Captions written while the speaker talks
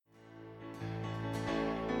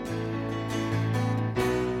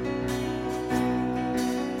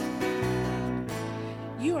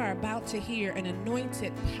to hear an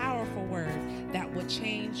anointed, powerful word that will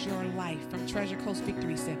change your life from Treasure Coast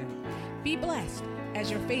Victory Center. Be blessed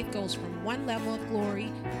as your faith goes from one level of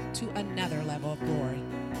glory to another level of glory.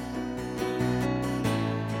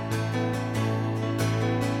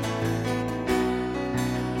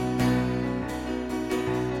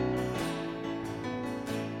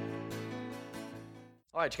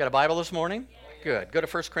 All right, you got a Bible this morning? Good. Go to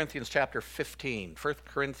 1 Corinthians chapter 15. 1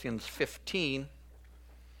 Corinthians 15.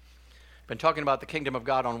 Been talking about the kingdom of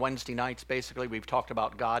God on Wednesday nights. Basically, we've talked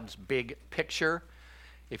about God's big picture.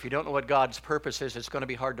 If you don't know what God's purpose is, it's going to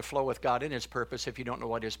be hard to flow with God in His purpose if you don't know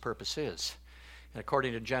what His purpose is. And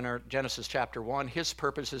according to Genesis chapter 1, His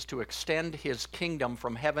purpose is to extend His kingdom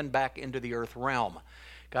from heaven back into the earth realm.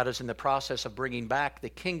 God is in the process of bringing back the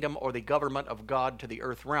kingdom or the government of God to the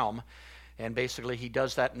earth realm. And basically, He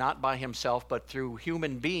does that not by Himself, but through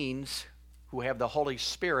human beings who have the Holy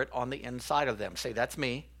Spirit on the inside of them. Say, that's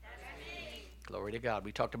me. That's me. Glory to God.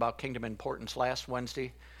 We talked about kingdom importance last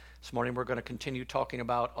Wednesday. This morning, we're going to continue talking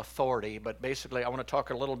about authority. But basically, I want to talk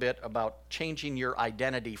a little bit about changing your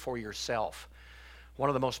identity for yourself. One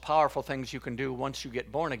of the most powerful things you can do once you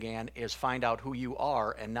get born again is find out who you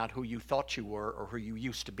are and not who you thought you were or who you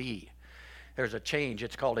used to be. There's a change.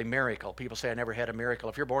 It's called a miracle. People say, I never had a miracle.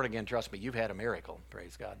 If you're born again, trust me, you've had a miracle.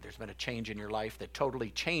 Praise God. There's been a change in your life that totally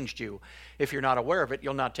changed you. If you're not aware of it,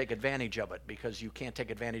 you'll not take advantage of it because you can't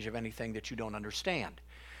take advantage of anything that you don't understand.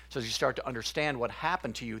 So as you start to understand what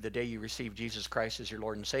happened to you the day you received Jesus Christ as your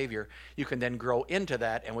Lord and Savior, you can then grow into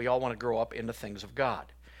that, and we all want to grow up in the things of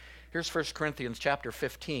God. Here's 1 Corinthians chapter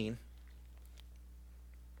 15.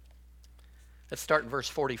 Let's start in verse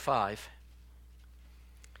 45.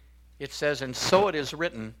 It says, and so it is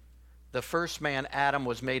written, the first man, Adam,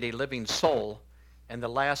 was made a living soul, and the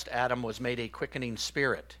last Adam was made a quickening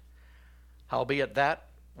spirit. Howbeit that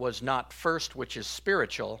was not first which is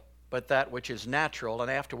spiritual, but that which is natural, and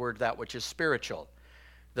afterward that which is spiritual.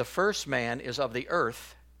 The first man is of the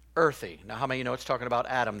earth, earthy. Now how many of you know it's talking about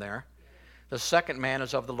Adam there? The second man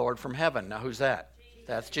is of the Lord from heaven. Now who's that? Jesus.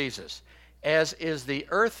 That's Jesus. As is the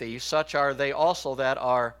earthy, such are they also that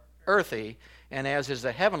are earthy, and as is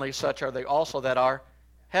the heavenly, such are they also that are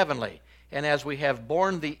heavenly. And as we have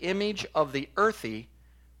borne the image of the earthy,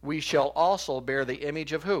 we shall also bear the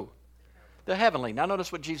image of who? The heavenly. Now notice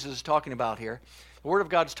what Jesus is talking about here. The Word of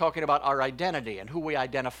God is talking about our identity and who we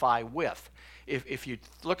identify with. If you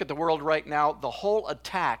look at the world right now, the whole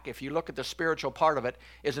attack, if you look at the spiritual part of it,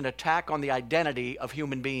 is an attack on the identity of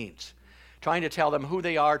human beings. Trying to tell them who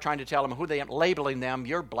they are, trying to tell them who they are, labeling them,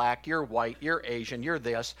 you're black, you're white, you're Asian, you're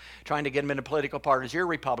this, trying to get them into political parties, you're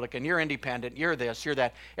Republican, you're independent, you're this, you're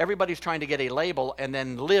that. Everybody's trying to get a label and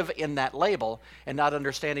then live in that label and not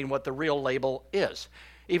understanding what the real label is.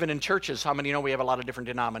 Even in churches, how many know we have a lot of different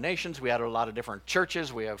denominations, we have a lot of different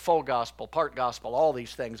churches, we have full gospel, part gospel, all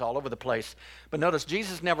these things all over the place. But notice,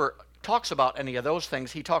 Jesus never talks about any of those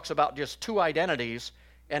things. He talks about just two identities,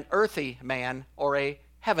 an earthy man or a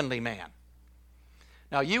heavenly man.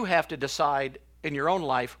 Now, you have to decide in your own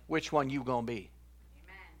life which one you're going to be.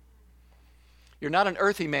 Amen. You're not an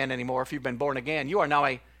earthy man anymore if you've been born again. You are now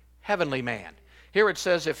a heavenly man. Here it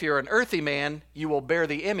says if you're an earthy man, you will bear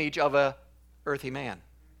the image of a earthy man.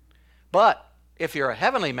 But if you're a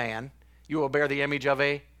heavenly man, you will bear the image of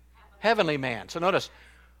a heavenly man. So notice,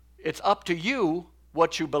 it's up to you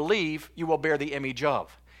what you believe you will bear the image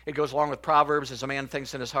of. It goes along with Proverbs, as a man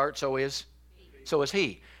thinks in his heart, so is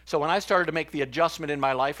he. So when I started to make the adjustment in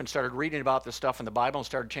my life and started reading about this stuff in the Bible and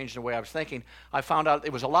started changing the way I was thinking, I found out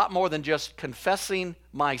it was a lot more than just confessing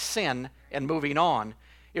my sin and moving on.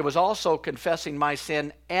 It was also confessing my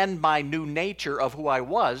sin and my new nature of who I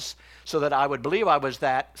was so that I would believe I was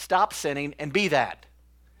that, stop sinning, and be that.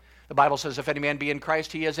 The Bible says, if any man be in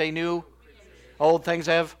Christ, he is a new, old things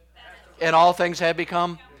have, and all things have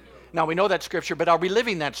become. Now we know that scripture, but are we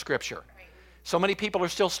living that scripture? So many people are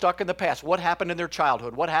still stuck in the past. What happened in their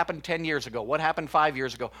childhood? What happened 10 years ago? What happened 5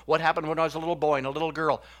 years ago? What happened when I was a little boy and a little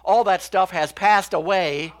girl? All that stuff has passed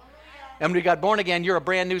away. And when you got born again, you're a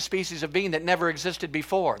brand new species of being that never existed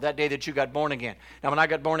before that day that you got born again. Now, when I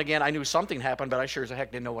got born again, I knew something happened, but I sure as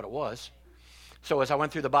heck didn't know what it was. So as I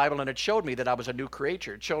went through the Bible, and it showed me that I was a new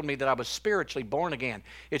creature. It showed me that I was spiritually born again.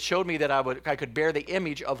 It showed me that I could bear the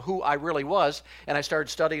image of who I really was. And I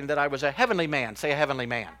started studying that I was a heavenly man. Say a heavenly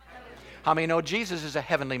man. How many know Jesus is a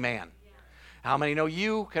heavenly man? How many know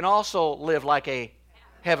you can also live like a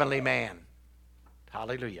heavenly man?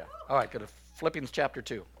 Hallelujah. All right, go to Philippians chapter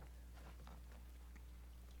 2.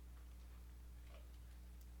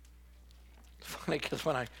 It's funny because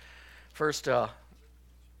when I first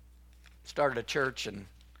started a church and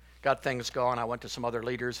got things going, I went to some other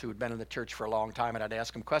leaders who had been in the church for a long time, and I'd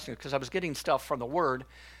ask them questions because I was getting stuff from the Word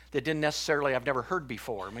that didn't necessarily I've never heard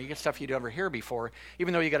before. I mean, you get stuff you never hear before.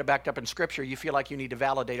 Even though you got it backed up in Scripture, you feel like you need to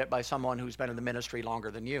validate it by someone who's been in the ministry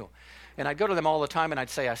longer than you. And I'd go to them all the time, and I'd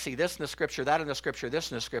say, I see this in the Scripture, that in the Scripture,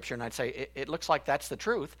 this in the Scripture, and I'd say, it looks like that's the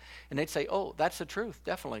truth. And they'd say, oh, that's the truth,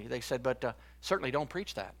 definitely. They said, but certainly don't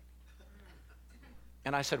preach that.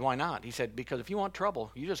 And I said, why not? He said, because if you want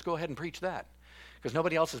trouble, you just go ahead and preach that. Because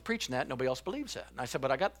nobody else is preaching that, nobody else believes that. And I said,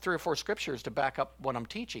 but I got 3 or 4 scriptures to back up what I'm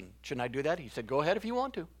teaching. Shouldn't I do that? He said, go ahead if you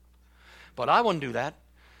want to. But I wouldn't do that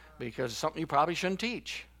because it's something you probably shouldn't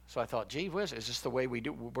teach. So I thought, gee whiz, is this the way we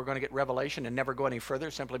do? We're going to get revelation and never go any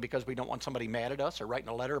further simply because we don't want somebody mad at us or writing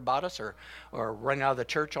a letter about us or running out of the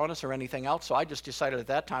church on us or anything else. So I just decided at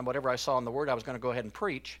that time, whatever I saw in the Word, I was going to go ahead and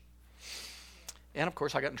preach. And, of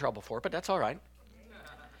course, I got in trouble for it, but that's all right.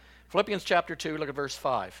 Philippians chapter 2, look at verse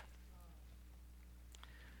 5.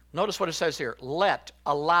 Notice what it says here.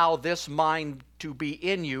 Allow this mind to be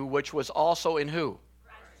in you, which was also in who?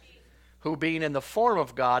 Who being in the form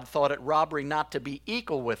of God, thought it robbery not to be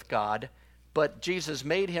equal with God, but Jesus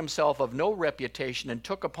made himself of no reputation and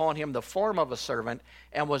took upon him the form of a servant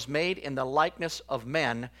and was made in the likeness of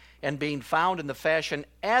men, and being found in the fashion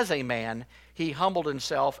as a man, he humbled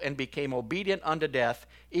himself and became obedient unto death,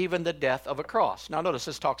 even the death of a cross. Now notice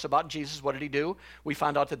this talks about Jesus. What did he do? We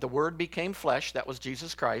found out that the Word became flesh. That was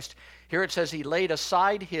Jesus Christ. Here it says he laid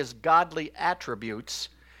aside his godly attributes.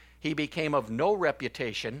 He became of no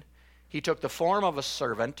reputation. He took the form of a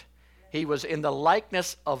servant. He was in the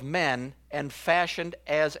likeness of men and fashioned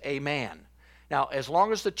as a man. Now, as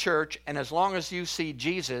long as the church and as long as you see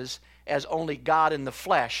Jesus as only God in the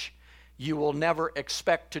flesh, you will never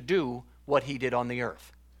expect to do what he did on the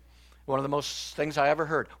earth. One of the most things I ever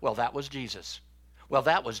heard, well, that was Jesus. Well,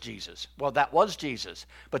 that was Jesus. Well, that was Jesus.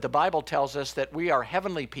 But the Bible tells us that we are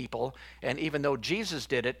heavenly people, and even though Jesus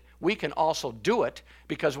did it, we can also do it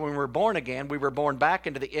because when we were born again, we were born back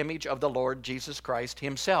into the image of the Lord Jesus Christ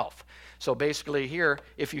himself. So basically here,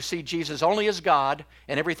 if you see Jesus only as God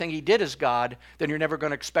and everything he did as God, then you're never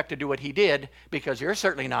going to expect to do what he did because you're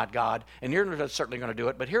certainly not God, and you're certainly going to do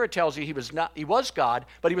it. But here it tells you he was God,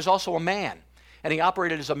 but he was also a man. And he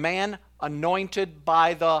operated as a man anointed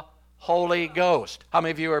by the Holy Ghost. How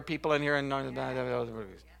many of you are people in here anointed by the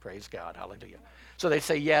praise God, hallelujah. So they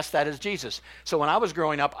say, yes, that is Jesus. So when I was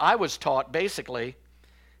growing up, I was taught basically,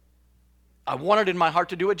 I wanted in my heart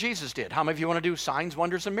to do what Jesus did. How many of you want to do signs,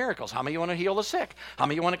 wonders, and miracles? How many of you want to heal the sick? How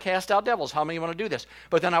many of you want to cast out devils? How many of you want to do this?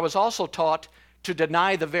 But then I was also taught to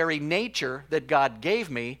deny the very nature that God gave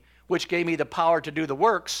me, which gave me the power to do the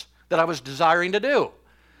works that I was desiring to do.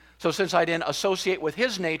 So since I didn't associate with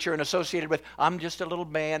his nature and associated with, I'm just a little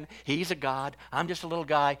man, he's a God, I'm just a little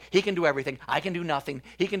guy, he can do everything, I can do nothing,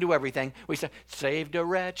 he can do everything. We say, saved a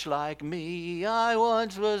wretch like me, I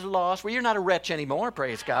once was lost. Well, you're not a wretch anymore,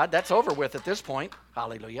 praise God. That's over with at this point.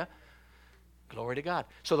 Hallelujah. Glory to God.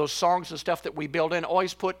 So those songs and stuff that we build in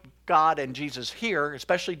always put God and Jesus here,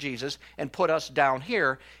 especially Jesus, and put us down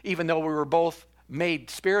here, even though we were both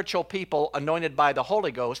made spiritual people anointed by the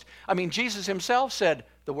Holy Ghost. I mean, Jesus himself said,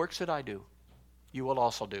 the works that I do, you will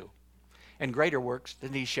also do. And greater works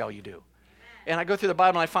than these shall you do. Amen. And I go through the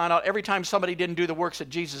Bible and I find out every time somebody didn't do the works that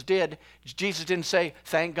Jesus did, Jesus didn't say,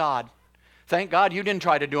 thank God. Thank God you didn't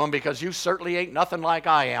try to do them because you certainly ain't nothing like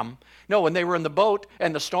I am. No, when they were in the boat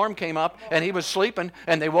and the storm came up and he was sleeping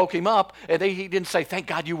and they woke him up, and he didn't say, thank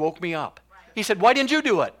God you woke me up. He said, why didn't you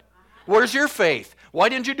do it? Where's your faith? Why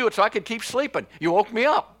didn't you do it so I could keep sleeping? You woke me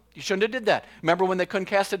up. You shouldn't have did that. Remember when they couldn't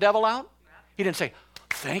cast the devil out? He didn't say,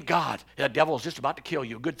 thank God, that devil is just about to kill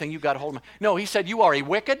you. Good thing you got a hold of me. No, he said, you are a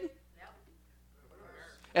wicked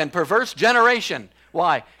and perverse generation.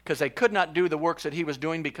 Why? Because they could not do the works that he was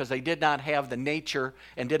doing because they did not have the nature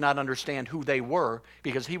and did not understand who they were,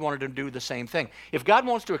 because he wanted to do the same thing. If God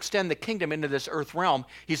wants to extend the kingdom into this earth realm,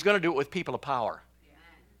 he's going to do it with people of power.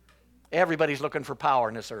 Everybody's looking for power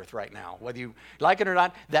in this earth right now. Whether you like it or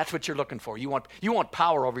not, that's what you're looking for. You want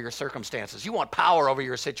power over your circumstances. You want power over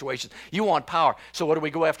your situations. You want power. So what do we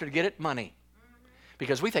go after to get it? Money.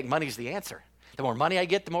 Because we think money's the answer. The more money I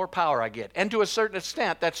get, the more power I get. And to a certain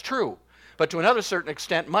extent, that's true. But to another certain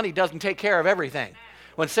extent, money doesn't take care of everything.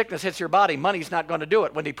 When sickness hits your body, money's not going to do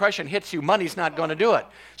it. When depression hits you, money's not going to do it.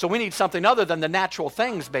 So we need something other than the natural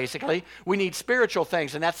things, basically. We need spiritual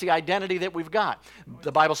things, and that's the identity that we've got.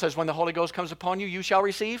 The Bible says when the Holy Ghost comes upon you, you shall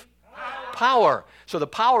receive power. So the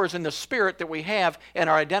power is in the spirit that we have and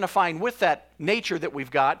are identifying with that nature that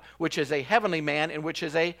we've got, which is a heavenly man and which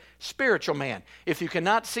is a spiritual man. If you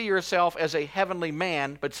cannot see yourself as a heavenly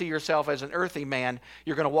man, but see yourself as an earthly man,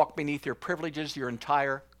 you're going to walk beneath your privileges your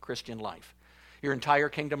entire Christian life. your entire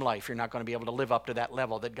kingdom life, you're not going to be able to live up to that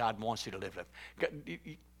level that God wants you to live at.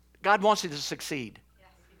 God wants you to succeed.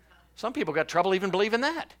 Some people got trouble even believing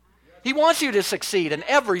that. He wants you to succeed in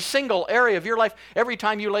every single area of your life. Every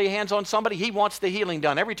time you lay hands on somebody, he wants the healing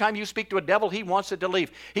done. Every time you speak to a devil, he wants it to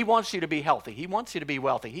leave. He wants you to be healthy. He wants you to be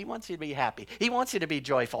wealthy. He wants you to be happy. He wants you to be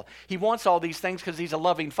joyful. He wants all these things because he's a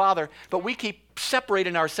loving Father, but we keep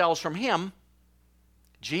separating ourselves from him.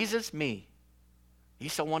 Jesus, me.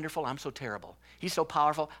 He's so wonderful, I'm so terrible. He's so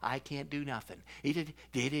powerful, I can't do nothing.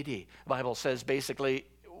 The Bible says basically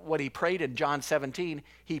what he prayed in John 17,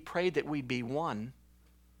 he prayed that we'd be one.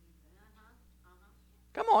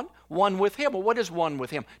 Come on, one with him. Well, what is one with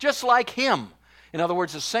him? Just like him. In other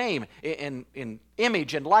words, the same in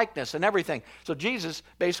image and likeness and everything. So Jesus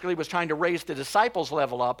basically was trying to raise the disciples'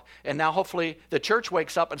 level up, and now hopefully the church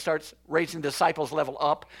wakes up and starts raising the disciples' level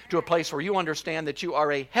up to a place where you understand that you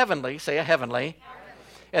are a heavenly, say a heavenly.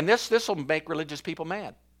 And this will make religious people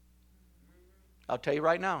mad. I'll tell you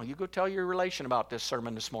right now, you go tell your relation about this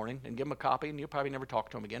sermon this morning and give them a copy, and you'll probably never talk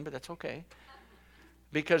to them again, but that's okay.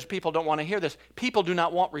 Because people don't want to hear this. People do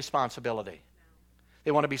not want responsibility.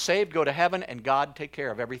 They want to be saved, go to heaven, and God take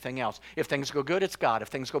care of everything else. If things go good, it's God. If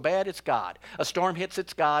things go bad, it's God. A storm hits,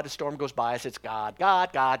 it's God. A storm goes by us, it's God.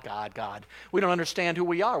 God, God, God, God. We don't understand who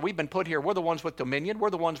we are. We've been put here. We're the ones with dominion. We're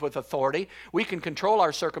the ones with authority. We can control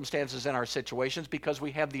our circumstances and our situations because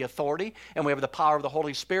we have the authority and we have the power of the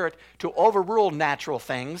Holy Spirit to overrule natural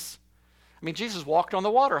things. I mean, Jesus walked on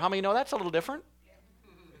the water. How many know that's a little different?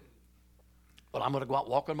 Well, I'm going to go out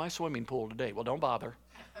and walk in my swimming pool today. Well, don't bother.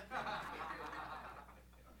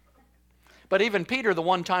 But even Peter, the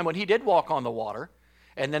one time when he did walk on the water,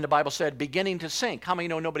 and then the Bible said, beginning to sink. How many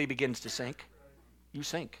know nobody begins to sink? You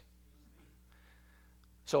sink.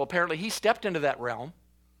 So apparently he stepped into that realm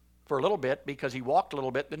for a little bit because he walked a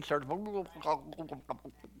little bit, then started.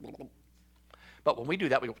 But when we do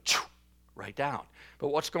that, we go right down. But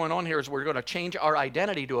what's going on here is we're going to change our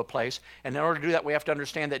identity to a place, and in order to do that, we have to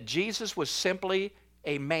understand that Jesus was simply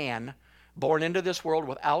a man born into this world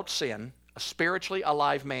without sin, a spiritually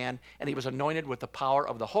alive man, and he was anointed with the power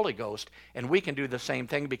of the Holy Ghost, and we can do the same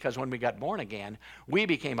thing because when we got born again, we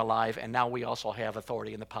became alive, and now we also have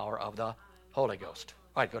authority and the power of the Holy Ghost.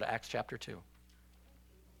 All right, go to Acts chapter 2.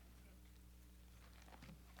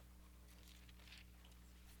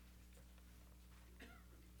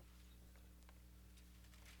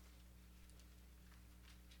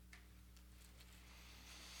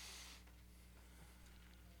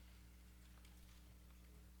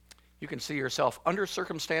 You can see yourself under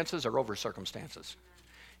circumstances or over circumstances.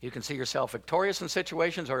 You can see yourself victorious in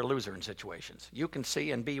situations or a loser in situations. You can see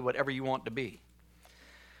and be whatever you want to be.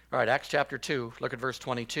 All right, Acts chapter 2, look at verse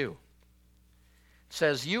 22. It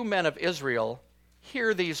says, you men of Israel,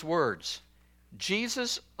 hear these words.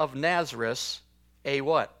 Jesus of Nazareth, a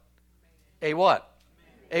what? A what?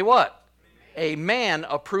 A what? A man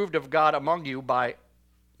approved of God among you by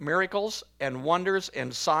miracles and wonders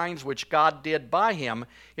and signs which God did by him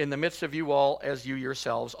in the midst of you all, as you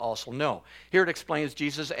yourselves also know. Here it explains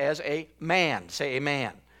Jesus as a man. Say a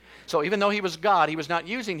man. So even though he was God, he was not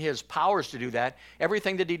using his powers to do that.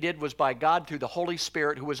 Everything that he did was by God through the Holy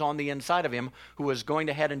Spirit who was on the inside of him, who was going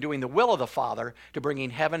ahead and doing the will of the Father to bringing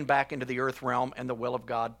heaven back into the earth realm and the will of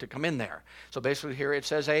God to come in there. So basically here it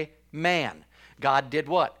says a man. God did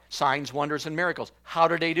what? Signs, wonders, and miracles. How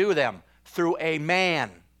did he do them? Through a man.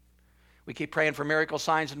 We keep praying for miracles,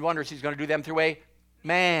 signs, and wonders. He's going to do them through a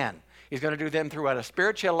man. He's going to do them through a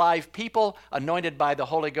spiritually alive people anointed by the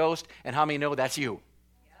Holy Ghost. And how many know that's you? Yep.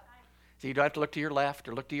 So you don't have to look to your left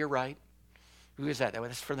or look to your right. Who is that?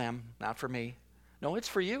 That's for them, not for me. No, it's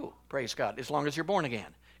for you, praise God, as long as you're born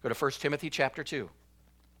again. Go to 1 Timothy chapter 2.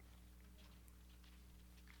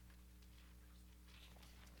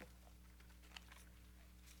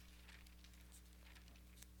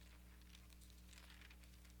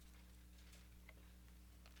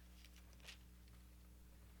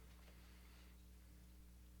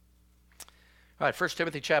 All right, 1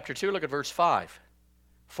 Timothy chapter 2, look at verse 5.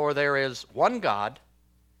 For there is one God,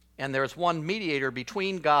 and there is one mediator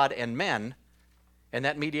between God and men, and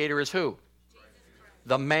that mediator is who?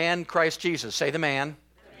 The man Christ Jesus. Say the man.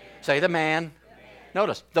 Say the man.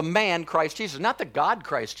 Notice, the man Christ Jesus. Not the God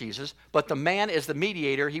Christ Jesus, but the man is the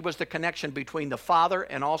mediator. He was the connection between the Father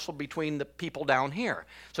and also between the people down here.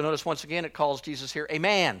 So notice once again it calls Jesus here a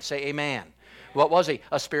man. Say a man. What was he?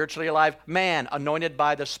 A spiritually alive man, anointed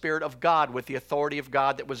by the Spirit of God with the authority of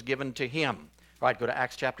God that was given to him. All right, go to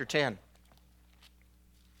Acts chapter 10.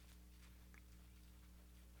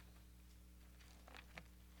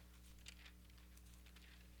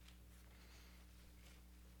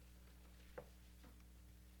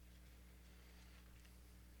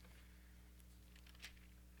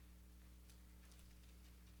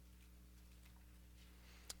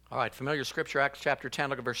 All right, familiar scripture, Acts chapter 10,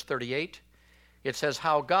 look at verse 38. It says,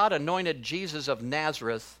 how God anointed Jesus of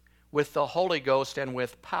Nazareth with the Holy Ghost and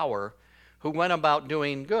with power, who went about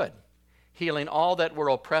doing good, healing all that were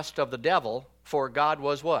oppressed of the devil, for God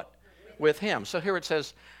was what? With him. So here it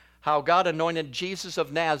says, how God anointed Jesus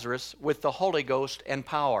of Nazareth with the Holy Ghost and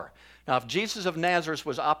power. Now, if Jesus of Nazareth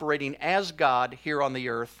was operating as God here on the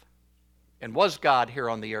earth, and was God here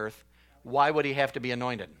on the earth, why would he have to be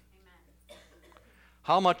anointed? Amen.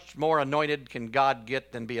 How much more anointed can God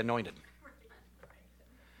get than be anointed?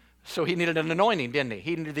 So he needed an anointing, didn't he?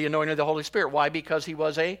 He needed the anointing of the Holy Spirit. Why? Because he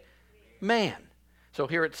was a man. So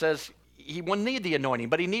here it says he wouldn't need the anointing,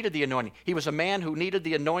 but he needed the anointing. He was a man who needed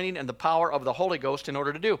the anointing and the power of the Holy Ghost in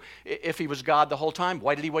order to do. If he was God the whole time,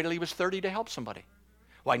 why did he wait till he was 30 to help somebody?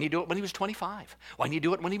 Why didn't he do it when he was 25? Why didn't he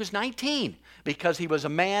do it when he was 19? Because he was a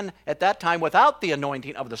man at that time without the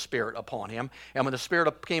anointing of the Spirit upon him. And when the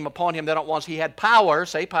Spirit came upon him, then at once he had power,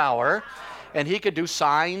 say power, and he could do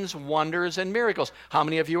signs, wonders, and miracles. How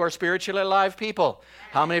many of you are spiritually alive people?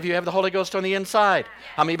 How many of you have the Holy Ghost on the inside?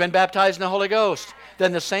 How many have been baptized in the Holy Ghost?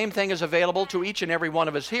 Then the same thing is available to each and every one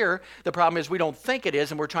of us here. The problem is we don't think it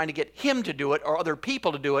is, and we're trying to get him to do it or other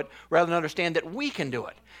people to do it rather than understand that we can do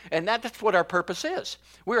it. And that's what our purpose is.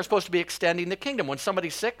 We are supposed to be extending the kingdom. When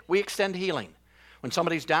somebody's sick, we extend healing. When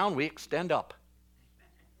somebody's down, we extend up.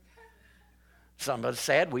 Somebody's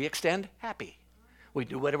sad, we extend happy. We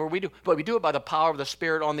do whatever we do, but we do it by the power of the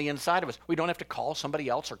Spirit on the inside of us. We don't have to call somebody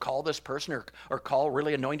else or call this person or call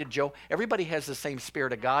really anointed Joe. Everybody has the same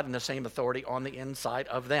Spirit of God and the same authority on the inside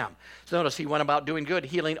of them. So notice he went about doing good,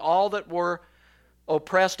 healing all that were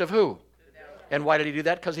oppressed of who? And why did he do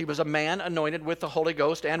that? Because he was a man anointed with the Holy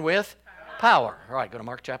Ghost and with power. All right, go to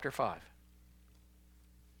Mark chapter 5.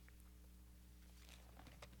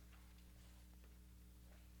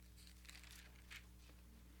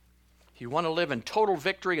 If you want to live in total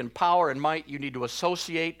victory and power and might, you need to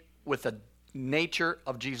associate with the nature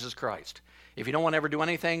of Jesus Christ. If you don't want to ever do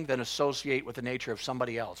anything, then associate with the nature of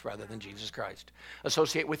somebody else rather than Jesus Christ.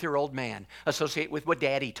 Associate with your old man. Associate with what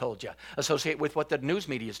Daddy told you. Associate with what the news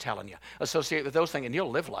media is telling you. Associate with those things, and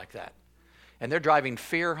you'll live like that. And they're driving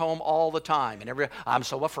fear home all the time. And I'm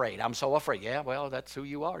so afraid. I'm so afraid. Yeah, well, that's who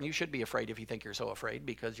you are. And you should be afraid if you think you're so afraid,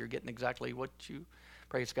 because you're getting exactly what you...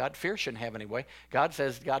 Praise God. Fear shouldn't have any way. God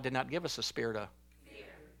says God did not give us a spirit of fear.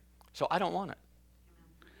 So I don't want it.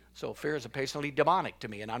 So fear is basically demonic to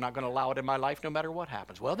me, and I'm not going to allow it in my life no matter what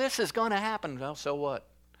happens. Well, this is going to happen. Well, so what?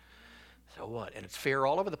 So what? And it's fear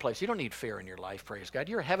all over the place. You don't need fear in your life, praise God.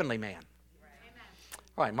 You're a heavenly man. Amen.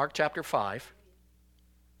 All right, Mark chapter 5.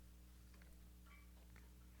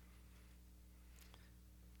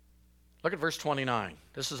 Look at verse 29.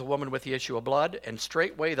 This is a woman with the issue of blood, and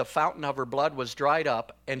straightway the fountain of her blood was dried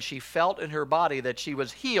up, and she felt in her body that she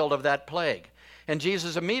was healed of that plague. And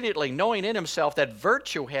Jesus immediately, knowing in himself that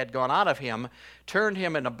virtue had gone out of him, turned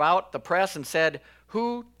him and about the press and said,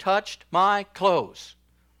 "Who touched my clothes?"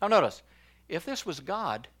 Now notice, if this was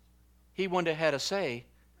God, he wouldn't have had to say,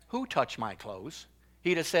 "Who touched my clothes?"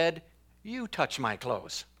 He'd have said, "You touched my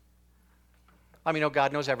clothes." I mean,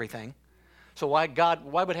 God knows everything. So why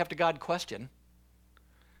would have to God question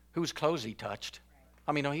whose clothes he touched?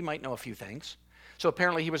 I mean, he might know a few things. So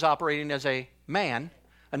apparently he was operating as a man,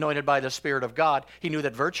 anointed by the Spirit of God. He knew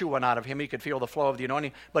that virtue went out of him. He could feel the flow of the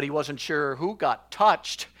anointing, but he wasn't sure who got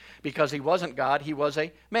touched because he wasn't God. He was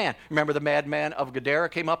a man. Remember the madman of Gadara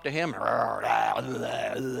came up to him?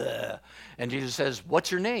 And Jesus says,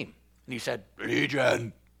 "What's your name?" And he said,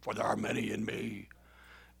 "Legion, for there are many in me."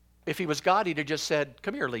 If he was God, he'd have just said,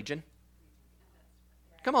 "Come here, Legion.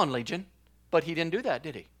 Come on, Legion." But he didn't do that,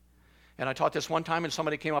 did he? And I taught this one time, and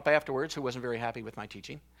somebody came up afterwards who wasn't very happy with my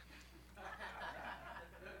teaching.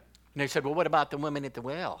 And they said, "Well, what about the woman at the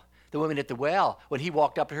well?" The woman at the well, when he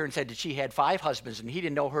walked up to her and said that she had 5 husbands, and he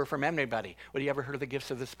didn't know her from anybody. Would you ever heard of the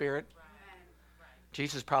gifts of the Spirit? Right.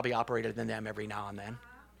 Jesus probably operated in them every now and then.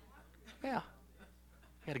 Yeah.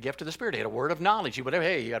 He had a gift of the Spirit. He had a word of knowledge. He would have,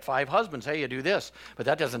 hey, you got 5 husbands. Hey, you do this. But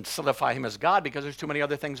that doesn't solidify him as God because there's too many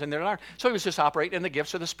other things in there that aren't. So he was just operating in the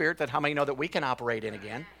gifts of the Spirit that how many know that we can operate in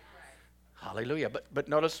again? Right. Hallelujah. But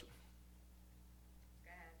notice.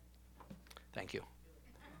 Thank you.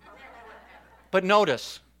 But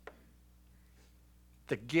notice,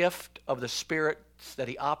 the gift of the Spirit that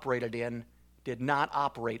he operated in did not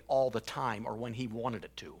operate all the time or when he wanted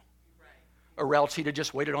it to. Right. Or else he'd have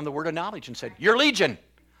just waited on the word of knowledge and said, "You're Legion.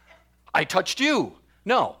 I touched you."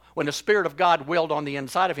 No. When the Spirit of God willed on the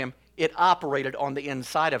inside of him, it operated on the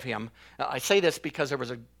inside of him. Now, I say this because there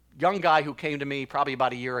was a young guy who came to me probably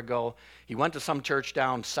about a year ago. He went to some church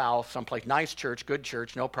down south, someplace, nice church, good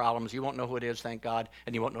church, no problems. You won't know who it is, thank God,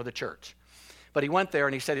 and you won't know the church. But he went there,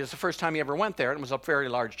 and he said it was the first time he ever went there, and it was a very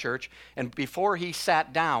large church. And before he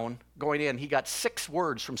sat down, going in, he got 6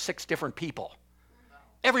 words from 6 different people.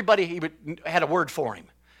 Everybody had a word for him.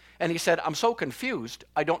 And he said, I'm so confused,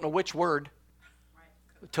 I don't know which word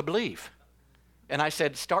to believe. And I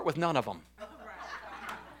said, start with none of them.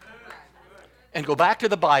 And go back to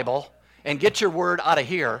the Bible and get your word out of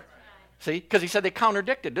here. See? Because he said they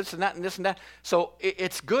contradicted this and that and this and that. So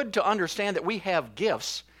it's good to understand that we have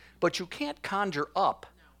gifts, but you can't conjure up.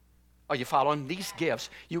 Are you following? These gifts.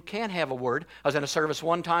 You can have a word. I was in a service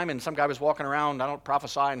one time, and some guy was walking around, I don't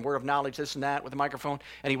prophesy and word of knowledge, this and that, with a microphone,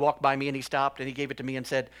 and he walked by me, and he stopped, and he gave it to me and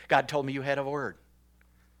said, God told me you had a word.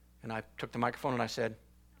 And I took the microphone, and I said,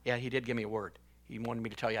 yeah, he did give me a word. He wanted me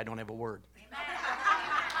to tell you I don't have a word.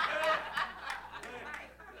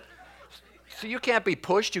 So you can't be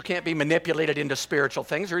pushed, you can't be manipulated into spiritual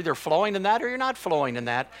things. You're either flowing in that or you're not flowing in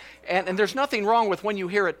that. And there's nothing wrong with when you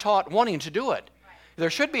hear it taught wanting to do it. There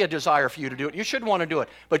should be a desire for you to do it. You should want to do it.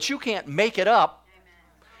 But you can't make it up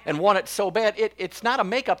and want it so bad. It's not a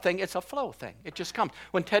make-up thing. It's a flow thing. It just comes.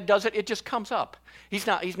 When Ted does it, it just comes up. He's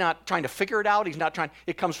not trying to figure it out.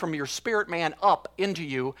 It comes from your spirit man up into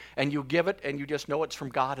you, and you give it, and you just know it's from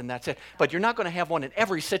God, and that's it. But you're not going to have one in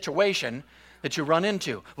every situation that you run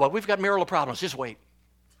into. Well, we've got marital problems. Just wait.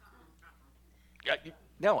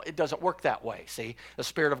 No, it doesn't work that way, see? The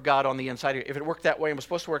Spirit of God on the inside of you. If it worked that way and was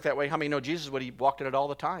supposed to work that way, how many know Jesus would have walked in it all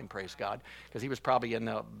the time, praise God? Because he was probably in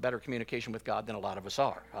better communication with God than a lot of us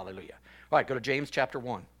are. Hallelujah. All right, go to James chapter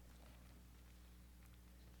 1.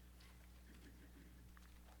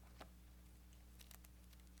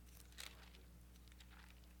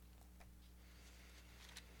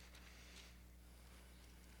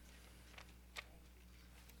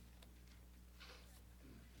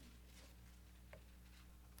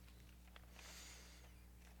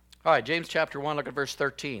 All right, James chapter 1, look at verse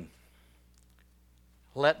 13.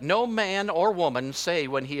 Let no man or woman say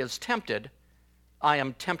when he is tempted, I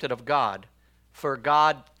am tempted of God, for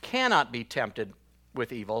God cannot be tempted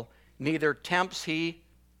with evil, neither tempts he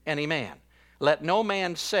any man. Let no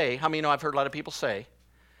man say, how many know I've heard a lot of people say,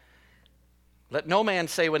 let no man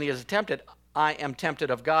say when he is tempted, I am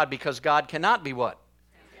tempted of God, because God cannot be what?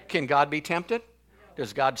 Can God be tempted?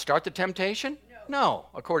 Does God start the temptation? No.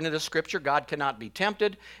 According to the scripture, God cannot be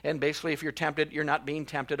tempted, and basically if you're tempted, you're not being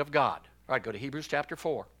tempted of God. All right, go to Hebrews chapter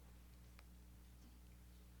 4.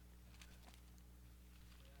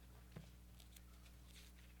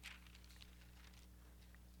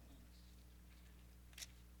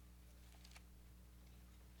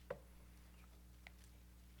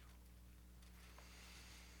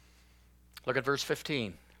 Look at verse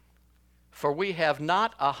 15. For we have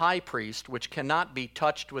not a high priest which cannot be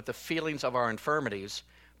touched with the feelings of our infirmities,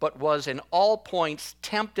 but was in all points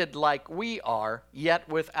tempted like we are, yet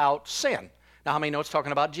without sin. Now, how many know it's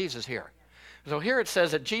talking about Jesus here? So here it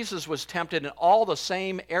says that Jesus was tempted in all the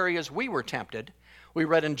same areas we were tempted. We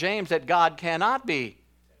read in James that God cannot be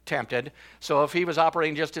tempted. So if he was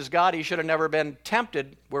operating just as God, he should have never been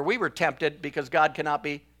tempted where we were tempted, because God cannot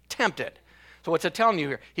be tempted. So what's it telling you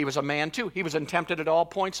here? He was a man too. He was tempted at all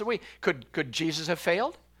points of the way. Could Jesus have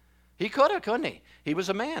failed? He could have, couldn't he? He was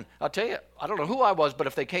a man. I'll tell you, I don't know who I was, but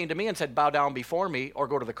if they came to me and said, bow down before me or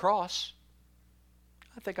go to the cross,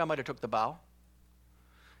 I think I might have took the bow.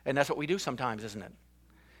 And that's what we do sometimes, isn't it?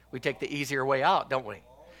 We take the easier way out, don't we?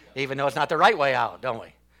 Even though it's not the right way out, don't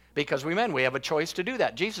we? Because we have a choice to do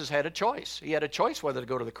that. Jesus had a choice. He had a choice whether to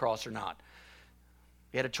go to the cross or not.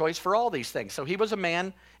 He had a choice for all these things. So he was a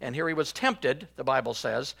man, and here he was tempted, the Bible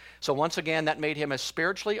says. So once again, that made him a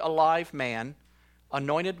spiritually alive man,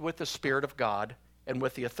 anointed with the Spirit of God and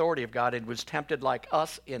with the authority of God, and was tempted like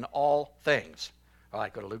us in all things. All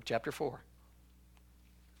right, go to Luke chapter 4.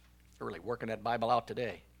 We're really working that Bible out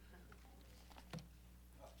today.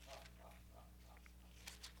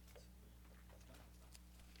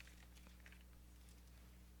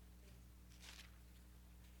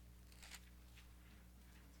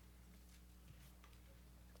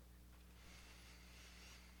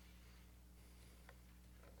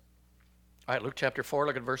 All right, Luke chapter 4,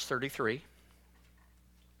 look at verse 33.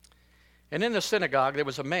 And in the synagogue there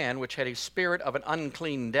was a man which had a spirit of an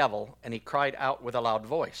unclean devil, and he cried out with a loud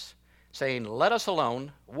voice, saying, Let us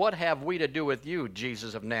alone. What have we to do with you,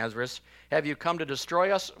 Jesus of Nazareth? Have you come to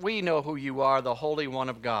destroy us? We know who you are, the Holy One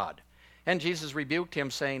of God. And Jesus rebuked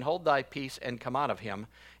him, saying, Hold thy peace, and come out of him.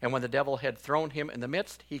 And when the devil had thrown him in the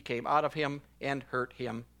midst, he came out of him and hurt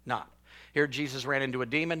him not. Here Jesus ran into a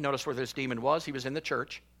demon. Notice where this demon was. He was in the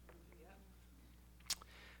church.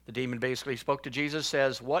 The demon basically spoke to Jesus,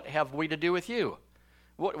 says, What have we to do with you?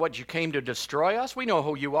 What, you came to destroy us? We know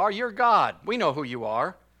who you are. You're God. We know who you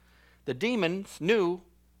are. The demons knew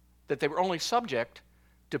that they were only subject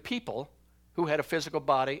to people who had a physical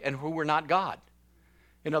body and who were not God.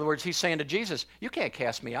 In other words, he's saying to Jesus, you can't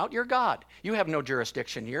cast me out. You're God. You have no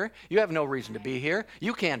jurisdiction here. You have no reason to be here.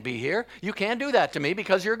 You can't be here. You can't do that to me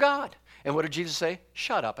because you're God. And what did Jesus say?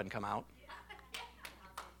 Shut up and come out.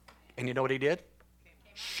 And you know what he did?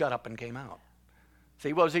 Shut up and came out.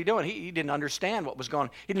 See, what was he doing? He didn't understand what was going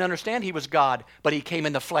on. He didn't understand he was God, but he came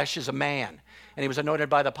in the flesh as a man. And he was anointed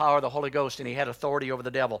by the power of the Holy Ghost, and he had authority over the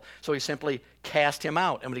devil. So he simply cast him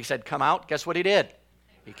out. And when he said, come out, guess what he did?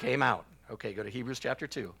 He came out. Okay, go to Hebrews chapter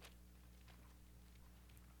 2.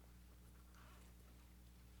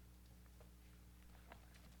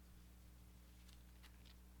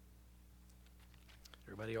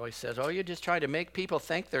 Everybody always says, oh, you're just trying to make people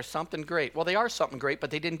think there's something great. Well, they are something great, but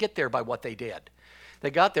they didn't get there by what they did. They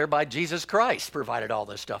got there by Jesus Christ provided all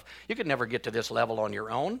this stuff. You could never get to this level on your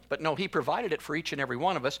own, but no, he provided it for each and every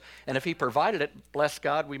one of us. And if he provided it, bless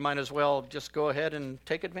God, we might as well just go ahead and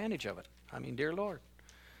take advantage of it. I mean, dear Lord.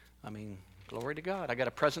 I mean, glory to God. I got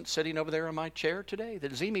a present sitting over there in my chair today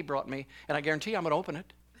that Zemi brought me, and I guarantee I'm going to open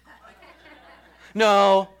it.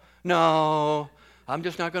 No, I'm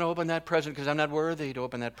just not going to open that present because I'm not worthy to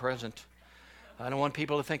open that present. I don't want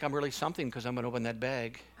people to think I'm really something because I'm going to open that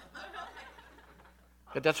bag.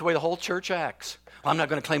 But that's the way the whole church acts. Well, I'm not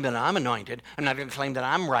going to claim that I'm anointed. I'm not going to claim that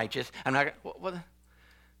I'm righteous. I'm not. How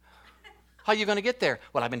are you going to get there?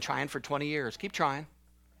 Well, I've been trying for 20 years. Keep trying.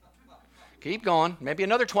 Keep going. Maybe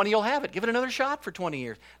another 20 you'll have it. Give it another shot for 20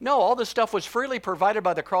 years. No, all this stuff was freely provided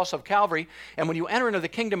by the cross of Calvary. And when you enter into the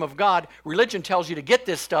kingdom of God, religion tells you to get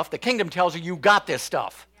this stuff. The kingdom tells you got this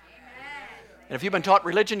stuff. And if you've been taught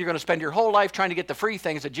religion, you're going to spend your whole life trying to get the free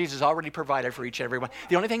things that Jesus already provided for each and every one.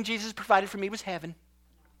 The only thing Jesus provided for me was heaven.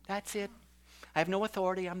 That's it. I have no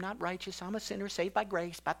authority. I'm not righteous. I'm a sinner saved by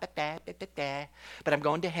grace. But I'm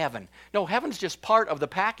going to heaven. No, heaven's just part of the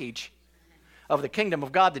package of the kingdom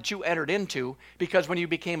of God that you entered into, because when you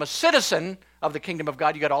became a citizen of the kingdom of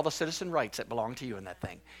God, you got all the citizen rights that belong to you in that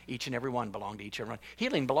thing. Each and every one belong to each and every one.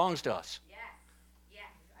 Healing belongs to us.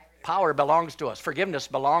 Power belongs to us. Forgiveness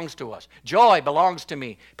belongs to us. Joy belongs to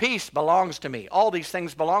me. Peace belongs to me. All these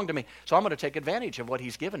things belong to me. So I'm going to take advantage of what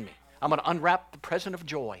he's given me. I'm going to unwrap the present of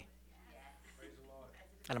joy.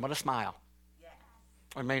 And I'm going to smile.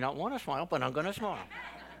 I may not want to smile, but I'm going to smile.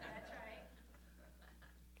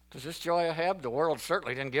 Because this joy I have, the world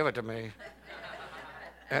certainly didn't give it to me.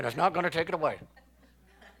 And it's not going to take it away.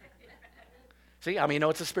 See, I mean, you know,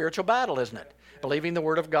 it's a spiritual battle, isn't it? Believing the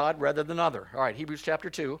word of God rather than other. All right, Hebrews chapter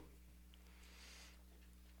 2.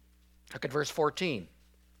 Look at verse 14.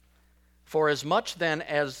 For as much then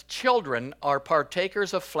as children are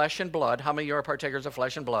partakers of flesh and blood, how many of you are partakers of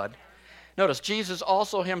flesh and blood? Notice, Jesus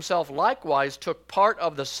also himself likewise took part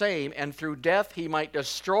of the same, and through death he might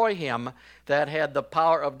destroy him that had the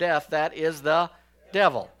power of death, that is the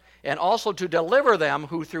devil. And also to deliver them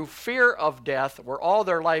who through fear of death were all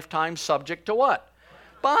their lifetime subject to what?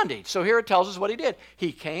 Bondage. So here it tells us what he did.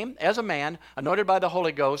 He came as a man, anointed by the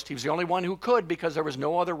Holy Ghost. He was the only one who could, because there was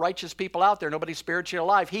no other righteous people out there, nobody spiritually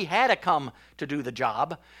alive. He had to come to do the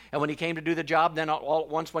job. And when he came to do the job, then all at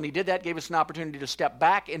once when he did that, gave us an opportunity to step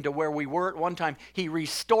back into where we were at one time. He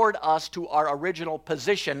restored us to our original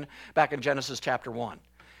position back in Genesis chapter 1.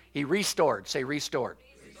 He restored. Say restored.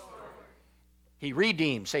 He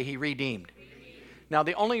redeemed. Say he redeemed. Now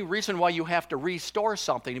the only reason why you have to restore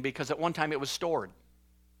something is because at one time it was stored.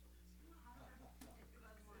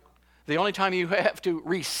 The only time you have to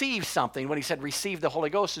receive something, when he said receive the Holy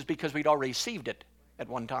Ghost, is because we'd already received it at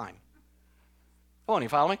one time. Oh, and you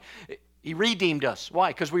follow me? He redeemed us. Why?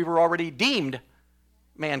 Because we were already deemed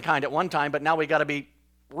mankind at one time, but now we got to be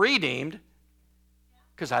redeemed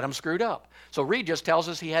because Adam screwed up. So Reed just tells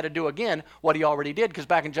us he had to do again what he already did, because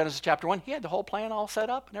back in Genesis chapter 1, he had the whole plan all set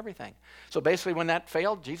up and everything. So basically when that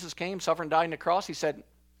failed, Jesus came, suffered and died on the cross. He said,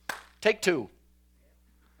 take two.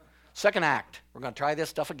 Second act. We're going to try this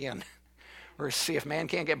stuff again. We're going to see if man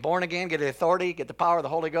can't get born again, get the authority, get the power of the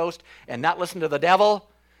Holy Ghost, and not listen to the devil,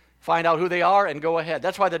 find out who they are, and go ahead.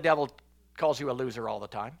 That's why the devil calls you a loser all the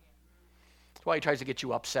time. That's why he tries to get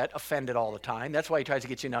you upset, offended all the time. That's why he tries to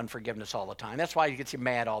get you in unforgiveness all the time. That's why he gets you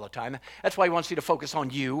mad all the time. That's why he wants you to focus on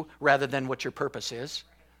you rather than what your purpose is.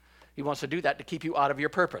 He wants to do that to keep you out of your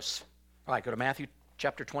purpose. All right, go to Matthew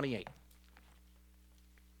chapter 28.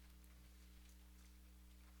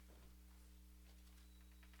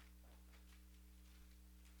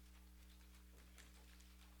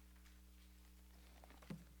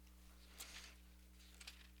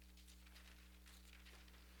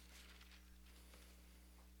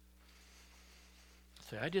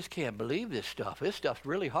 Say, I just can't believe this stuff. This stuff's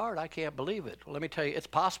really hard. I can't believe it. Well, let me tell you, it's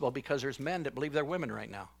possible because there's men that believe they're women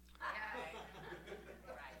right now.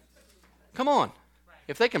 Come on.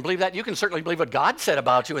 If they can believe that, you can certainly believe what God said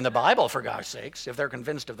about you in the Bible, for God's sakes, if they're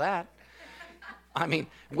convinced of that. I mean,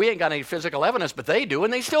 we ain't got any physical evidence, but they do,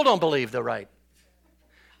 and they still don't believe they're right.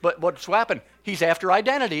 But what's happened? He's after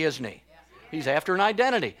identity, isn't he? He's after an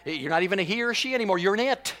identity. You're not even a he or she anymore. You're an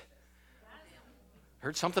it.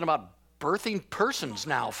 Heard something about birthing persons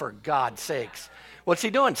now, for God's sakes. What's he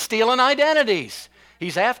doing? Stealing identities.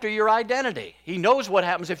 He's after your identity. He knows what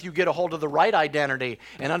happens if you get a hold of the right identity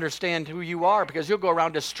and understand who you are, because you'll go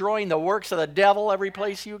around destroying the works of the devil every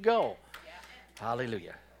place you go.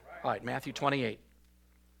 Hallelujah. All right, Matthew 28.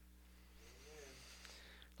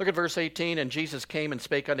 Look at verse 18. And Jesus came and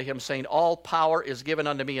spake unto him, saying, All power is given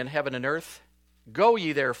unto me in heaven and earth. Go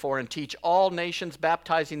ye therefore and teach all nations,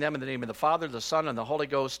 baptizing them in the name of the Father, the Son, and the Holy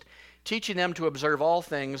Ghost, teaching them to observe all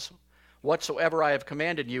things whatsoever I have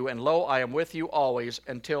commanded you, and lo, I am with you always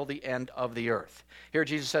until the end of the earth. Here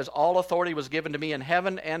Jesus says, all authority was given to me in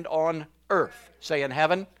heaven and on earth. Say, in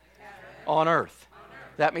heaven, on earth.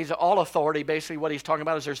 That means that all authority, basically what he's talking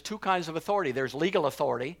about is there's two kinds of authority. There's legal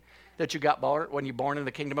authority that you got when you're born in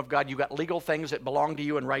the kingdom of God. You got legal things that belong to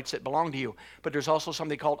you and rights that belong to you. But there's also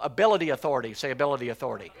something called ability authority. Say, ability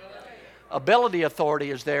authority. Ability authority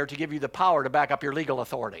is there to give you the power to back up your legal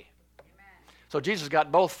authority. So Jesus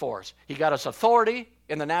got both for us. He got us authority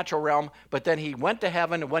in the natural realm, but then he went to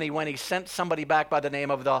heaven, and when he went, he sent somebody back by the name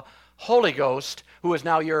of the Holy Ghost, who is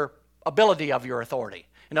now your ability of your authority.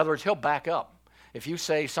 In other words, he'll back up. If you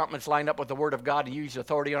say something that's lined up with the Word of God and you use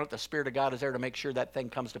authority on it, the Spirit of God is there to make sure that thing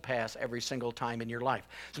comes to pass every single time in your life.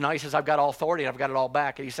 So now he says, I've got all authority and I've got it all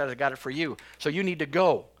back. And he says, I got it for you. So you need to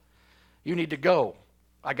go. You need to go.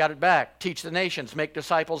 I got it back. Teach the nations. Make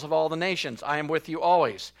disciples of all the nations. I am with you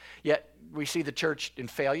always. Yet we see the church in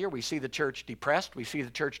failure. We see the church depressed. We see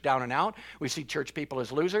the church down and out. We see church people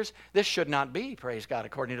as losers. This should not be, praise God,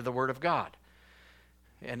 according to the Word of God.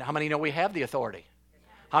 And how many know we have the authority?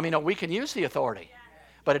 How many know we can use the authority?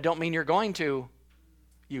 But it don't mean you're going to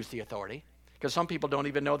use the authority, because some people don't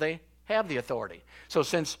even know they have the authority. So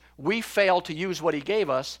since we fail to use what he gave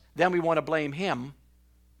us, then we want to blame him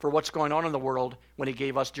for what's going on in the world when he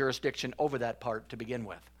gave us jurisdiction over that part to begin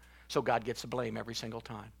with. So God gets the blame every single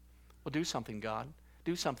time. Well, do something, God.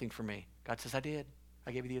 Do something for me. God says, I did.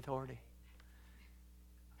 I gave you the authority.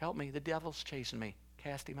 Help me. The devil's chasing me.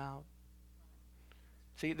 Cast him out.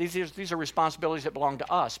 See, these are responsibilities that belong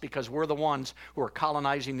to us, because we're the ones who are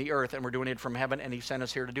colonizing the earth, and we're doing it from heaven, and he sent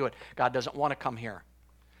us here to do it. God doesn't want to come here.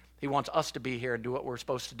 He wants us to be here and do what we're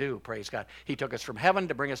supposed to do, praise God. He took us from heaven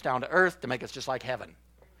to bring us down to earth to make us just like heaven.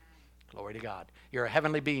 Glory to God. You're a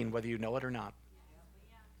heavenly being, whether you know it or not.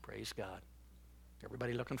 Praise God.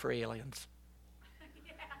 Everybody looking for aliens.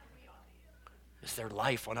 Is there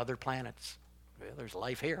life on other planets? Well, there's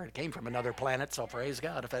life here. It came from another planet, so praise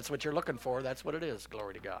God. If that's what you're looking for, that's what it is.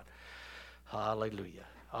 Glory to God. Hallelujah.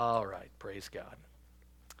 All right, praise God.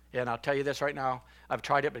 And I'll tell you this right now. I've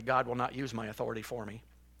tried it, but God will not use my authority for me.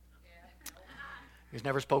 He's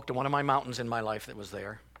never spoke to one of my mountains in my life that was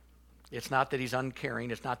there. It's not that he's uncaring.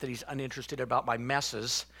 It's not that he's uninterested about my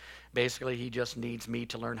messes. Basically, he just needs me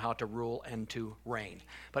to learn how to rule and to reign.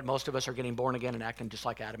 But most of us are getting born again and acting just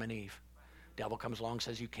like Adam and Eve. Devil comes along and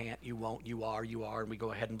says, you can't, you won't, you are, and we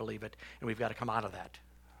go ahead and believe it, and we've got to come out of that.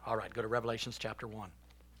 All right, go to Revelations chapter 1.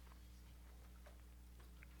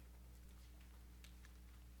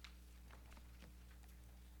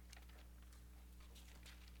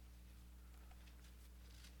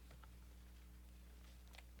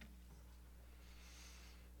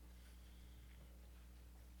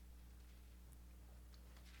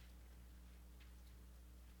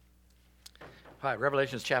 All right,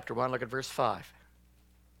 Revelations chapter 1, look at verse 5.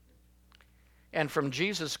 And from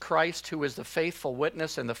Jesus Christ, who is the faithful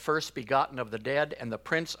witness and the first begotten of the dead and the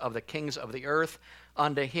prince of the kings of the earth,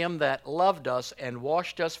 unto him that loved us and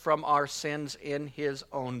washed us from our sins in his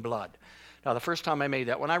own blood. Now, the first time I made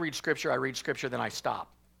that, when I read Scripture, then I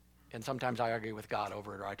stop. And sometimes I argue with God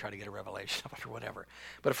over it, or I try to get a revelation of it, or whatever.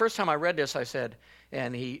 But the first time I read this, I said,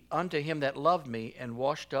 and he, unto him that loved me and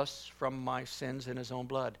washed us from my sins in his own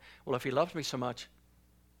blood. Well, if he loves me so much,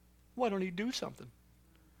 why don't he do something?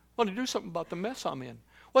 Why don't he do something about the mess I'm in?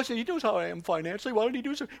 Well, he knows how I am financially. Why don't he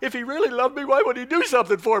do something? If he really loved me, why wouldn't he do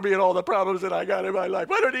something for me and all the problems that I got in my life?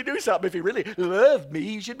 Why don't he do something? If he really loved me,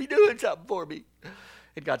 he should be doing something for me.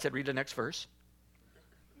 And God said, read the next verse.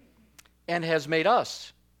 And has made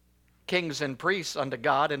us kings and priests unto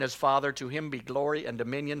God and his Father. To him be glory and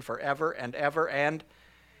dominion forever and ever and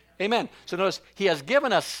amen. So notice, he has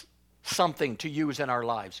given us something to use in our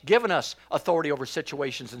lives, given us authority over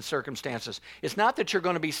situations and circumstances. It's not that you're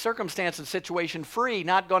going to be circumstance and situation free,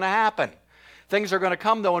 not going to happen. Things are going to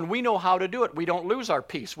come, though, and we know how to do it. We don't lose our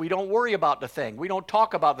peace. We don't worry about the thing. We don't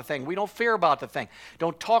talk about the thing. We don't fear about the thing.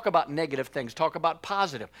 Don't talk about negative things. Talk about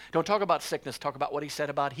positive. Don't talk about sickness. Talk about what he said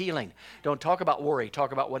about healing. Don't talk about worry.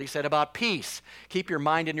 Talk about what he said about peace. Keep your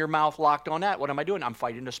mind and your mouth locked on that. What am I doing? I'm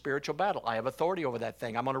fighting a spiritual battle. I have authority over that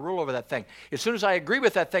thing. I'm going to rule over that thing. As soon as I agree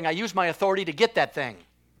with that thing, I use my authority to get that thing.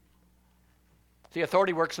 See,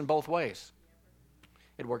 authority works in both ways.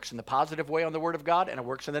 It works in the positive way on the Word of God, and it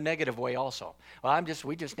works in the negative way also. Well,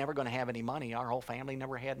 we just never going to have any money. Our whole family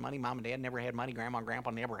never had money. Mom and Dad never had money. Grandma and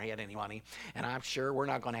Grandpa never had any money. And I'm sure we're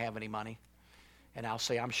not going to have any money. And I'll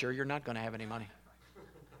say, I'm sure you're not going to have any money.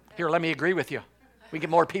 Here, let me agree with you. We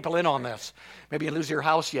get more people in on this. Maybe you lose your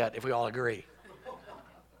house yet if we all agree.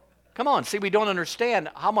 Come on, see, we don't understand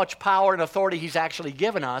how much power and authority he's actually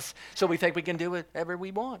given us, so we think we can do whatever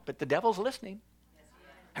we want. But the devil's listening.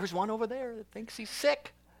 There's one over there that thinks he's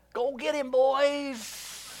sick. Go get him,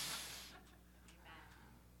 boys.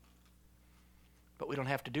 But we don't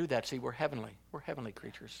have to do that. See, we're heavenly. We're heavenly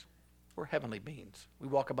creatures. We're heavenly beings. We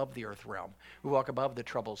walk above the earth realm. We walk above the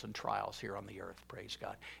troubles and trials here on the earth, praise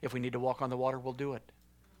God. If we need to walk on the water, we'll do it.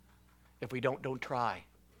 If we don't try.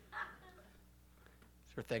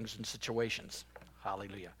 There are things and situations.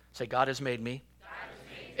 Hallelujah. Say, God has made me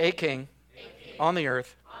a king on the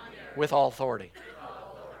earth with all authority.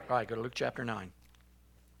 All right, go to Luke chapter 9.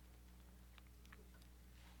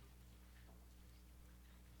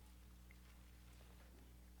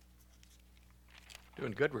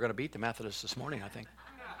 Doing good. We're going to beat the Methodists this morning, I think.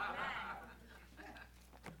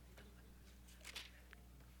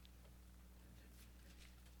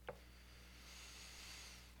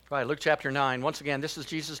 All right, Luke chapter 9. Once again, this is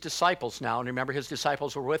Jesus' disciples now. And remember, his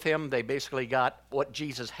disciples were with him. They basically got what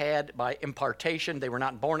Jesus had by impartation. They were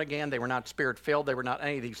not born again. They were not spirit-filled. They were not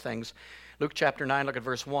any of these things. Luke chapter 9, look at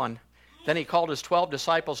verse 1. Then he called his 12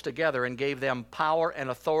 disciples together and gave them power and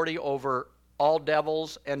authority over all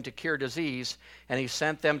devils and to cure disease. And he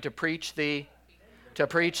sent them to preach faith, to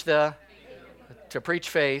preach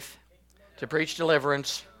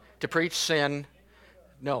deliverance, to preach sin.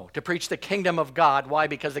 No, to preach the kingdom of God. Why?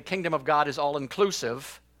 Because the kingdom of God is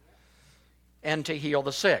all-inclusive, and to heal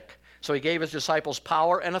the sick. So he gave his disciples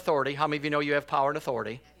power and authority. How many of you know you have power and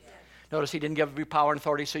authority? Yes. Notice he didn't give you power and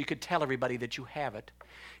authority so you could tell everybody that you have it.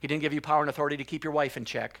 He didn't give you power and authority to keep your wife in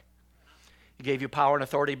check. He gave you power and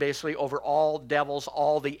authority basically over all devils,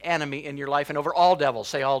 all the enemy in your life, and over all devils.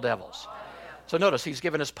 Say all devils. So notice he's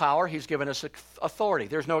given us power. He's given us authority.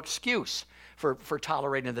 There's no excuse for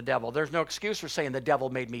tolerating the devil. There's no excuse for saying the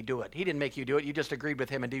devil made me do it. He didn't make you do it. You just agreed with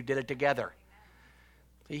him and you did it together.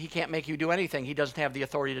 He can't make you do anything. He doesn't have the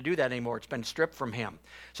authority to do that anymore. It's been stripped from him.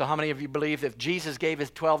 So how many of you believe that if Jesus gave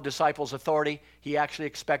his 12 disciples authority, he actually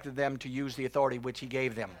expected them to use the authority which he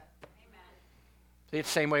gave them? Amen. See, it's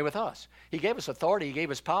the same way with us. He gave us authority. He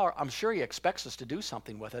gave us power. I'm sure he expects us to do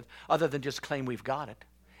something with it other than just claim we've got it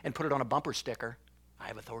and put it on a bumper sticker. I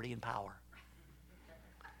have authority and power.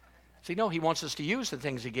 See, no, he wants us to use the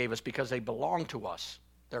things he gave us because they belong to us.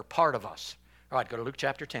 They're part of us. All right, go to Luke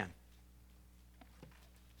chapter 10.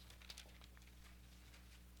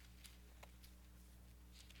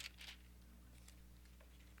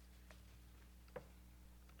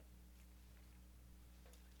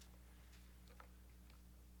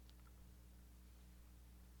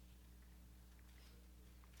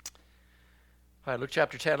 All right, Luke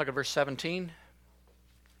chapter 10, look at verse 17.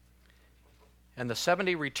 And the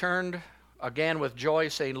 70 returned again with joy,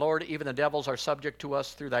 saying, Lord, even the devils are subject to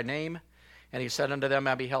us through thy name. And he said unto them,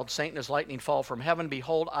 I beheld Satan as lightning fall from heaven.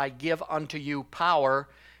 Behold, I give unto you power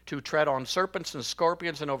to tread on serpents and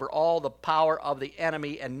scorpions and over all the power of the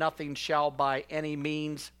enemy, and nothing shall by any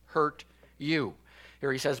means hurt you.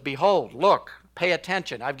 Here he says, behold, look, pay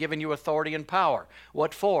attention. I've given you authority and power.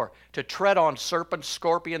 What for? To tread on serpents,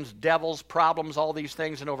 scorpions, devils, problems, all these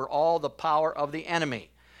things, and over all the power of the enemy.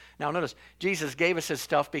 Now notice, Jesus gave us his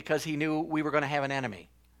stuff because he knew we were going to have an enemy.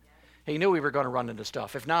 He knew we were going to run into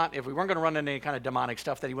stuff. If we weren't going to run into any kind of demonic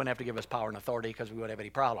stuff, then he wouldn't have to give us power and authority because we wouldn't have any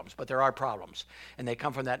problems. But there are problems. And they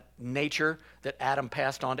come from that nature that Adam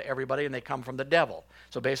passed on to everybody, and they come from the devil.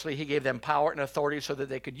 So basically, he gave them power and authority so that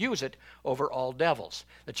they could use it over all devils.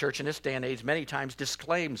 The church in this day and age many times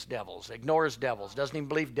disclaims devils, ignores devils, doesn't even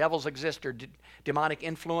believe devils exist or demonic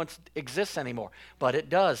influence exists anymore. But it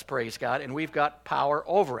does, praise God, and we've got power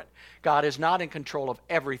over it. God is not in control of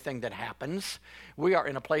everything that happens. We are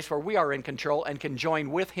in a place where we are in control and can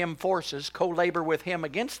join with him forces, co-labor with him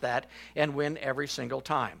against that, and win every single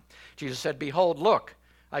time. Jesus said, behold, look,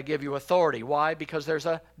 I give you authority. Why? Because there's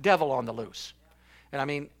a devil on the loose. And I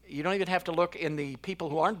mean, you don't even have to look in the people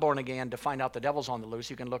who aren't born again to find out the devil's on the loose.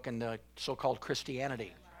 You can look in the so-called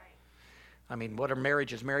Christianity. I mean, what are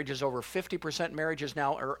marriages? Marriages, over 50% marriages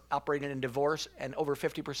now are operating in divorce, and over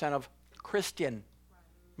 50% of Christian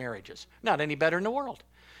marriages. Not any better in the world.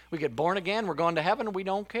 We get born again, we're going to heaven, and we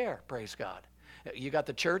don't care, praise God. You got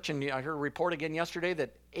the church, and I heard a report again yesterday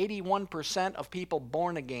that 81% of people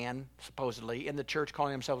born again, supposedly, in the church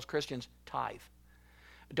calling themselves Christians, tithe.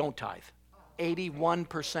 Don't tithe.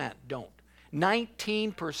 81% don't.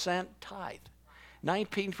 19% tithe.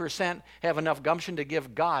 19% have enough gumption to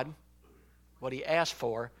give God what he asked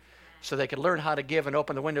for so they could learn how to give and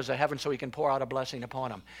open the windows of heaven so he can pour out a blessing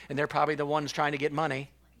upon them. And they're probably the ones trying to get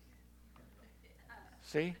money.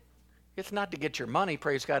 See? It's not to get your money,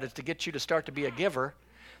 praise God. It's to get you to start to be a giver.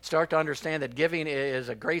 Start to understand that giving is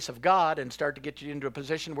a grace of God, and start to get you into a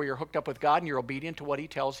position where you're hooked up with God and you're obedient to what he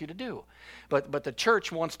tells you to do. But the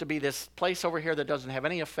church wants to be this place over here that doesn't have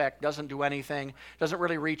any effect, doesn't do anything, doesn't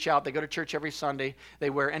really reach out. They go to church every Sunday. They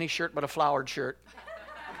wear any shirt but a flowered shirt.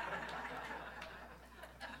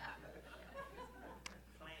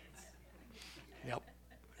 Yep.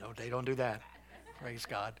 No, they don't do that. Praise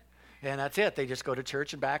God. And that's it. They just go to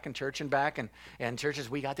church and back and church and back. And churches,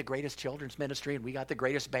 we got the greatest children's ministry and we got the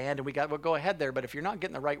greatest band and well, go ahead there. But if you're not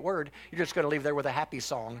getting the right word, you're just going to leave there with a happy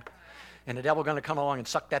song. And the devil's going to come along and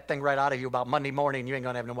suck that thing right out of you about Monday morning. You ain't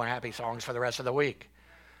going to have no more happy songs for the rest of the week.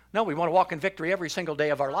 No, we want to walk in victory every single day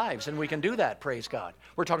of our lives, and we can do that, praise God.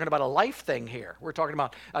 We're talking about a life thing here. We're talking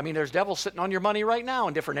about, there's devils sitting on your money right now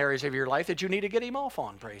in different areas of your life that you need to get him off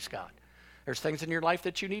on, praise God. There's things in your life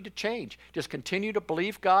that you need to change. Just continue to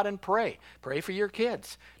believe God and pray. Pray for your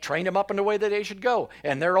kids. Train them up in the way that they should go.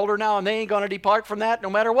 And they're older now, and they ain't going to depart from that no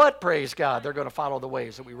matter what, praise God. They're going to follow the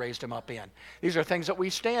ways that we raised them up in. These are things that we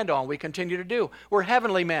stand on, we continue to do. We're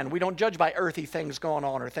heavenly men. We don't judge by earthy things going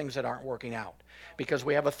on or things that aren't working out because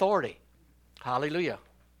we have authority. Hallelujah.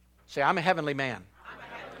 Say, I'm a heavenly man.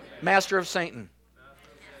 Master of Satan.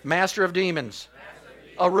 Master of demons.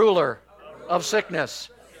 A ruler of sickness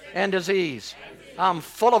and disease. I'm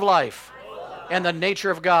full of life and the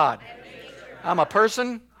nature of God. I'm a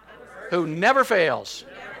person who never fails.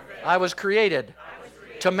 I was created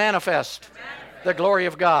to manifest the glory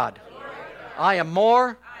of God. I am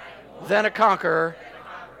more than a conqueror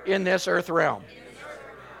in this earth realm.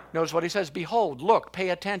 Notice what he says, behold, look, pay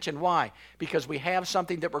attention. Why? Because we have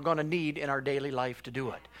something that we're going to need in our daily life to do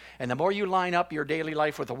it. And the more you line up your daily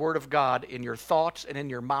life with the Word of God in your thoughts and in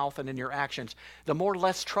your mouth and in your actions, the more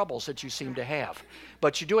less troubles that you seem to have.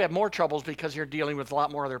 But you do have more troubles because you're dealing with a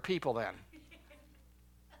lot more other people then.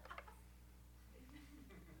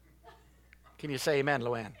 Can you say amen,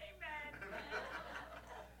 Luann?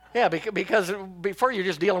 Yeah, because before you're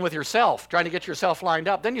just dealing with yourself, trying to get yourself lined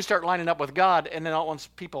up. Then you start lining up with God, and then once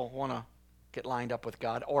people want to get lined up with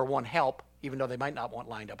God or want help, even though they might not want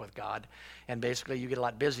lined up with God, and basically you get a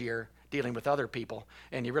lot busier dealing with other people,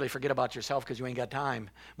 and you really forget about yourself because you ain't got time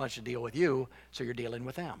much to deal with you, so you're dealing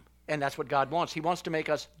with them. And that's what God wants. He wants to make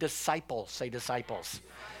us disciples. Say disciples.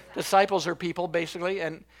 Disciples are people, basically,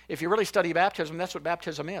 and if you really study baptism, that's what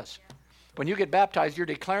baptism is. When you get baptized, you're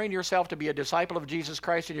declaring yourself to be a disciple of Jesus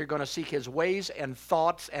Christ, and you're going to seek his ways and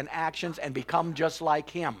thoughts and actions and become just like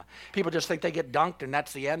him. People just think they get dunked and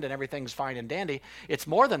that's the end and everything's fine and dandy. It's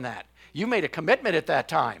more than that. You made a commitment at that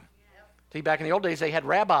time. See, back in the old days, they had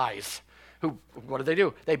rabbis who, what did they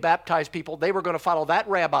do? They baptized people. They were going to follow that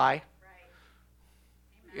rabbi. Right.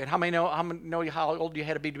 And how many know how old you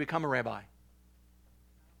had to be to become a rabbi?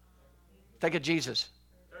 Think of Jesus.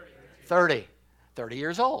 30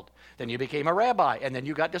 years old. Then you became a rabbi, and then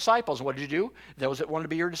you got disciples. What did you do? Those that wanted to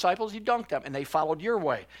be your disciples, you dunked them, and they followed your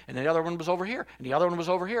way. And the other one was over here, and the other one was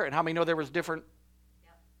over here. And how many know there was different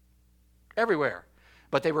everywhere?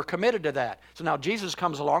 But they were committed to that. So now Jesus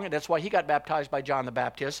comes along, and that's why he got baptized by John the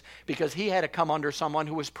Baptist, because he had to come under someone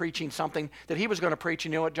who was preaching something that he was going to preach.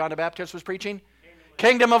 And you know what John the Baptist was preaching?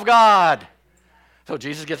 Kingdom of God. So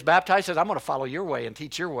Jesus gets baptized, says, I'm going to follow your way and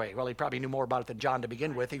teach your way. Well, he probably knew more about it than John to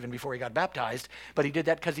begin with, even before he got baptized. But he did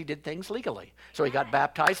that because he did things legally. So he got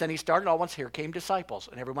baptized, and he started all once here came disciples.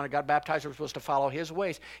 And everyone that got baptized was supposed to follow his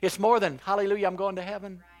ways. It's more than, hallelujah, I'm going to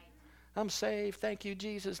heaven. I'm saved. Thank you,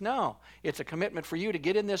 Jesus. No, it's a commitment for you to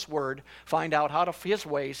get in this word, find out how to his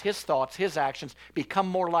ways, his thoughts, his actions, become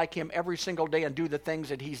more like him every single day and do the things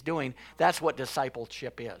that he's doing. That's what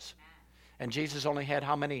discipleship is. And Jesus only had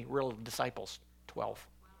how many real disciples? 12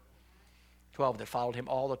 that followed him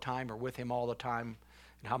all the time or with him all the time.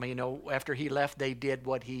 And how many know after he left, they did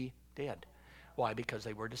what he did? Why? Because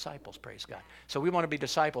they were disciples, praise God. So we want to be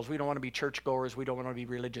disciples. We don't want to be churchgoers. We don't want to be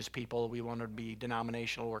religious people. We want to be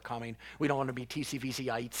denominational or coming. We don't want to be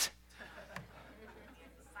TCVCites.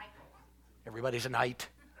 Everybody's a knight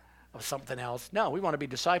of something else. No, we want to be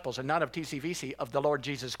disciples, and not of TCVC, of the Lord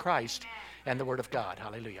Jesus Christ and the Word of God.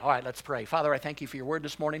 Hallelujah. All right, let's pray. Father, I thank you for your word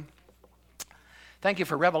this morning. Thank you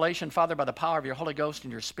for revelation, Father, by the power of your Holy Ghost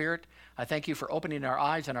and your Spirit. I thank you for opening our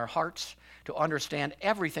eyes and our hearts to understand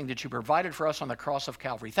everything that you provided for us on the cross of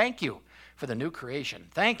Calvary. Thank you for the new creation.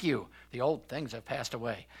 Thank you. The old things have passed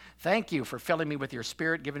away. Thank you for filling me with your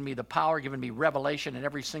Spirit, giving me the power, giving me revelation in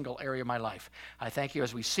every single area of my life. I thank you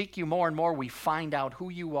as we seek you more and more, we find out who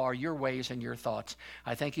you are, your ways, and your thoughts.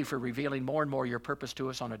 I thank you for revealing more and more your purpose to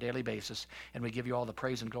us on a daily basis, and we give you all the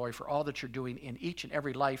praise and glory for all that you're doing in each and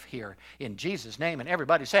every life here. In Jesus' name, and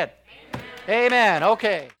everybody said, Amen. Amen.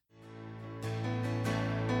 Okay.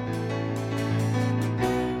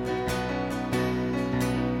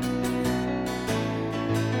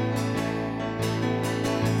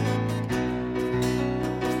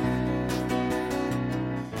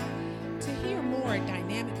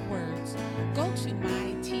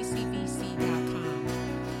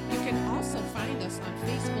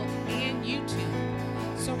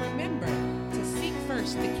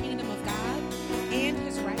 The